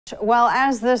Well,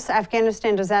 as this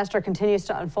Afghanistan disaster continues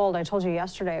to unfold, I told you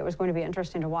yesterday it was going to be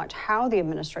interesting to watch how the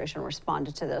administration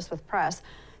responded to this with press.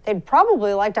 They'd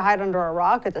probably like to hide under a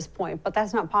rock at this point, but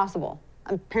that's not possible.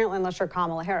 Apparently, unless you're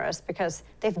Kamala Harris, because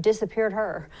they've disappeared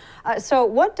her. So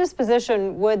what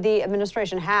disposition would the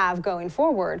administration have going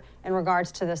forward in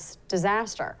regards to this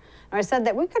disaster? Now, I said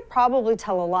that we could probably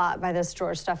tell a lot by this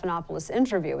George Stephanopoulos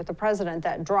interview with the president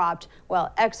that dropped,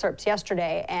 well, excerpts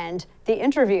yesterday, and the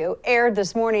interview aired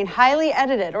this morning, highly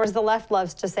edited, or as the left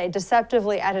loves to say,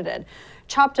 deceptively edited,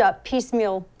 chopped up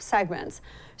piecemeal segments.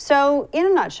 So, in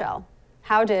a nutshell,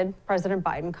 how did President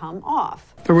Biden come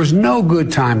off? There was no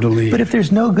good time to leave. But if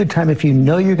there's no good time, if you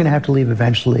know you're going to have to leave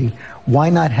eventually, why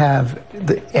not have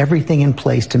everything in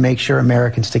place to make sure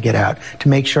Americans to get out, to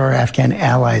make sure our Afghan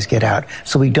allies get out,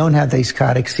 so we don't have these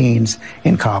chaotic scenes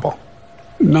in Kabul?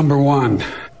 Number one,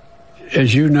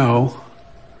 as you know,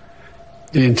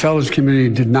 the intelligence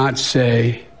community did not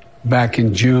say back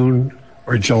in June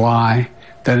or July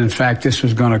that, in fact, this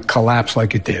was going to collapse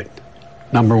like it did.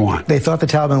 Number one. They thought the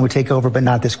Taliban would take over, but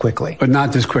not this quickly. But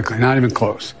not this quickly, not even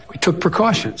close. We took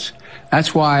precautions.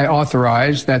 That's why I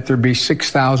authorized that there be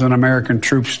 6,000 American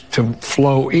troops to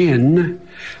flow in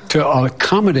to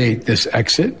accommodate this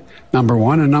exit, number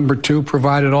one. And number two,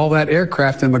 provided all that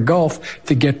aircraft in the Gulf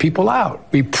to get people out.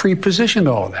 We pre-positioned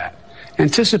all of that,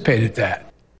 anticipated that.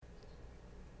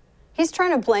 He's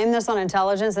trying to blame this on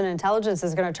intelligence, and intelligence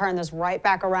is going to turn this right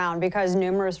back around because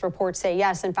numerous reports say,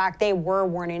 yes, in fact, they were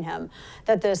warning him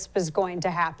that this was going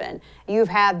to happen. You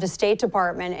have the State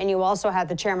Department, and you also have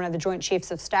the chairman of the Joint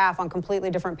Chiefs of Staff on completely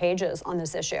different pages on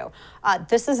this issue.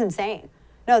 This is insane.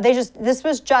 No, this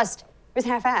was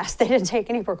half-assed. They didn't take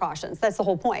any precautions. That's the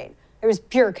whole point. It was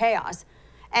pure chaos.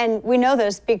 And we know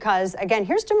this because, again,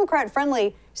 here's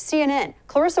Democrat-friendly CNN.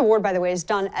 Clarissa Ward, by the way, has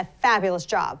done a fabulous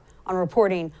job on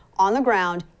reporting on the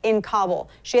ground in Kabul.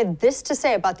 She had this to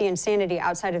say about the insanity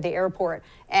outside of the airport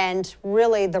and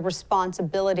really the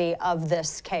responsibility of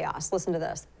this chaos. Listen to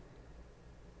this.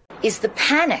 Is the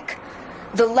panic,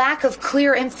 the lack of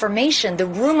clear information. The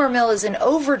rumor mill is in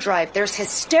overdrive. There's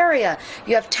hysteria.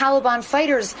 You have Taliban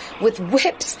fighters with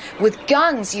whips, with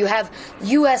guns. You have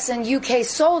U.S. and U.K.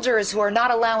 soldiers who are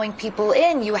not allowing people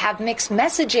in. You have mixed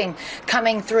messaging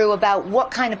coming through about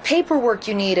what kind of paperwork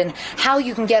you need and how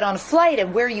you can get on a flight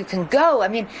and where you can go. I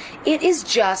mean, it is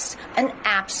just an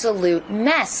absolute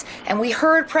mess. And we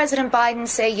heard President Biden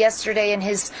say yesterday in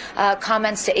his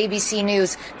comments to ABC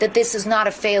News that this is not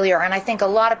a failure. And I think a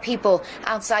lot of people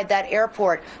outside that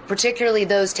airport, particularly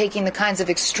those taking the kinds of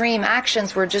extreme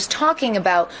actions we're just talking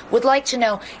about, would like to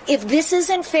know, if this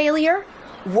isn't failure,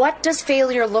 what does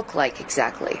failure look like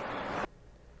exactly?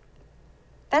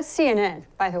 That's CNN,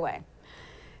 by the way.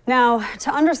 Now,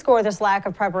 to underscore this lack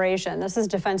of preparation, this is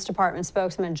Defense Department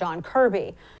spokesman John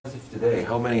Kirby. As of today,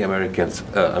 how many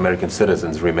American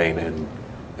citizens remain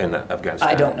in Afghanistan?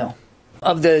 I don't know.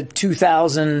 Of the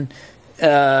 2,000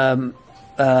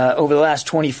 over the last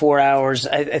 24 hours,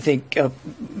 I think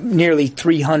nearly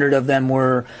 300 of them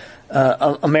were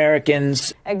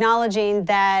Americans. Acknowledging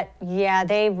that, yeah,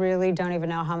 they really don't even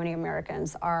know how many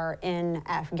Americans are in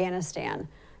Afghanistan.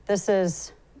 This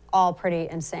is all pretty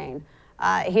insane.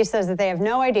 He says that they have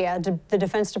no idea. The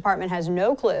Defense Department has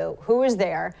no clue who is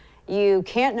there. You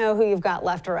can't know who you've got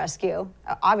left to rescue,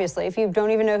 obviously, if you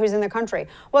don't even know who's in the country.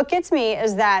 What gets me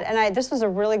is that, and this was a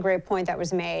really great point that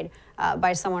was made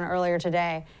by someone earlier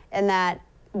today, in that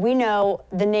we know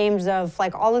the names of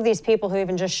like all of these people who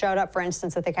even just showed up, for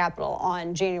instance, at the Capitol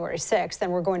on January 6th,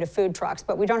 and we're going to food trucks,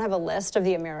 but we don't have a list of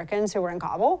the Americans who were in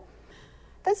Kabul.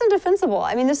 That's indefensible.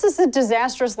 I mean, this is a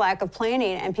disastrous lack of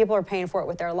planning, and people are paying for it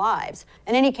with their lives.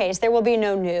 In any case, there will be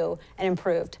no new and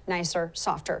improved, nicer,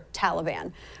 softer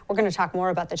Taliban. We're going to talk more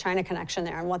about the China connection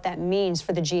there and what that means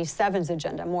for the G7's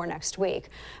agenda more next week.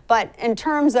 But in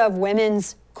terms of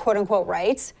women's quote-unquote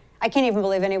rights, I can't even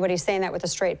believe anybody's saying that with a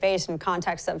straight face in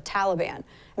context of Taliban.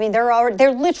 I mean,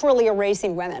 they're literally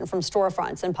erasing women from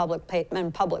storefronts and public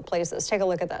places. Take a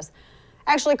look at this.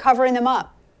 Actually covering them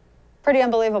up. Pretty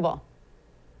unbelievable.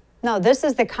 No, this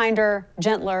is the kinder,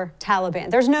 gentler Taliban.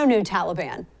 There's no new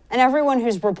Taliban. And everyone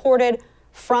who's reported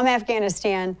from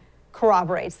Afghanistan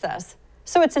corroborates this.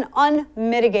 So it's an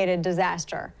unmitigated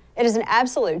disaster. It is an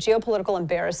absolute geopolitical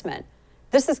embarrassment.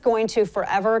 This is going to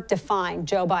forever define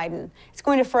Joe Biden. It's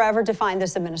going to forever define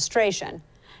this administration.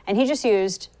 And he just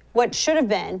used what should have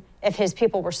been, if his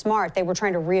people were smart, they were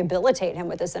trying to rehabilitate him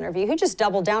with this interview. He just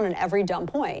doubled down on every dumb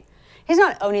point. He's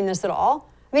not owning this at all.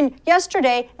 I mean,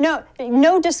 yesterday,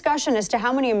 no discussion as to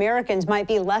how many Americans might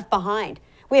be left behind.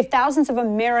 We have thousands of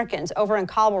Americans over in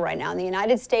Kabul right now, and the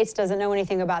United States doesn't know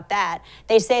anything about that.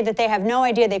 They say that they have no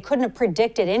idea. They couldn't have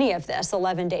predicted any of this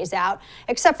 11 days out,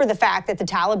 except for the fact that the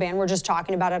Taliban were just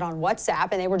talking about it on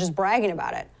WhatsApp, and they were just bragging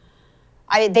about it.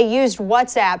 They used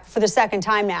WhatsApp for the second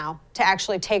time now to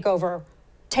actually take over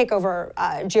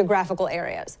geographical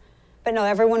areas. But no,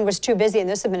 everyone was too busy in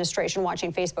this administration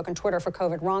watching Facebook and Twitter for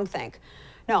COVID wrongthink.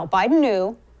 No, Biden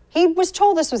knew. He was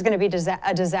told this was going to be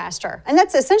a disaster. And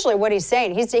that's essentially what he's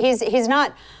saying. He's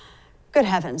not, good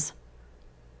heavens,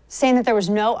 saying that there was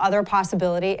no other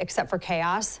possibility except for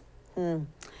chaos. And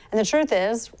the truth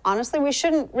is, honestly, we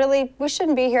shouldn't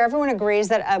be here. Everyone agrees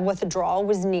that a withdrawal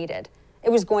was needed.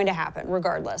 It was going to happen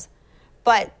regardless.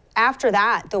 But after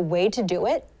that, the way to do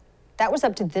it, that was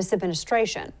up to this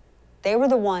administration. They were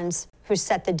the ones who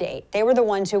set the date. They were the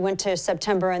ones who went to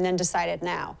September and then decided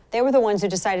now. They were the ones who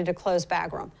decided to close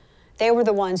Bagram. They were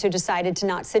the ones who decided to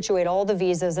not situate all the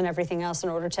visas and everything else in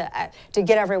order to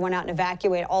get everyone out and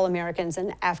evacuate all Americans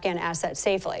and Afghan assets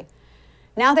safely.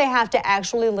 Now they have to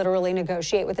actually literally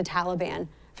negotiate with the Taliban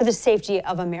for the safety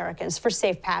of Americans, for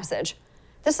safe passage.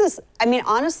 This is, I mean,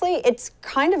 honestly, it's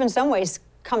kind of in some ways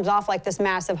comes off like this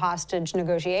massive hostage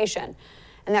negotiation.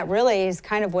 And that really is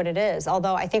kind of what it is.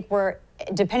 Although I think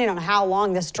depending on how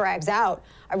long this drags out,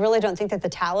 I really don't think that the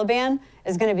Taliban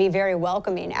is going to be very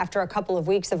welcoming after a couple of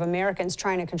weeks of Americans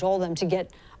trying to cajole them to get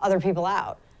other people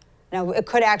out. Now, it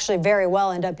could actually very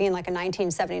well end up being like a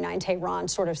 1979 Tehran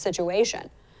sort of situation.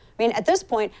 I mean, at this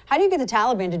point, how do you get the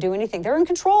Taliban to do anything? They're in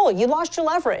control. You lost your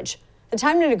leverage. The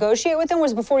time to negotiate with them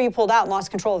was before you pulled out and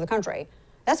lost control of the country.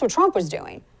 That's what Trump was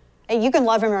doing. And you can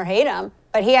love him or hate him,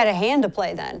 but he had a hand to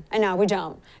play then, and now we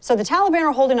don't. So the Taliban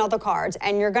are holding all the cards,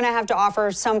 and you're going to have to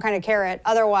offer some kind of carrot.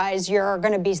 Otherwise, you're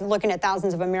going to be looking at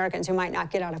thousands of Americans who might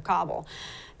not get out of Kabul.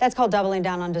 That's called doubling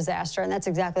down on disaster, and that's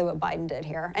exactly what Biden did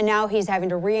here. And now he's having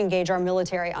to re-engage our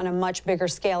military on a much bigger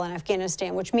scale in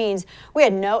Afghanistan, which means we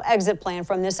had no exit plan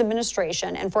from this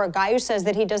administration. And for a guy who says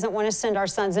that he doesn't want to send our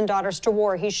sons and daughters to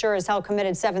war, he sure as hell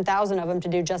committed 7,000 of them to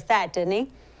do just that, didn't he?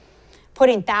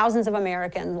 Putting thousands of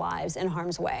American lives in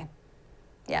harm's way.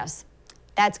 Yes,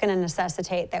 that's going to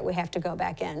necessitate that we have to go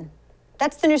back in.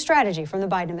 That's the new strategy from the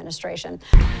Biden administration.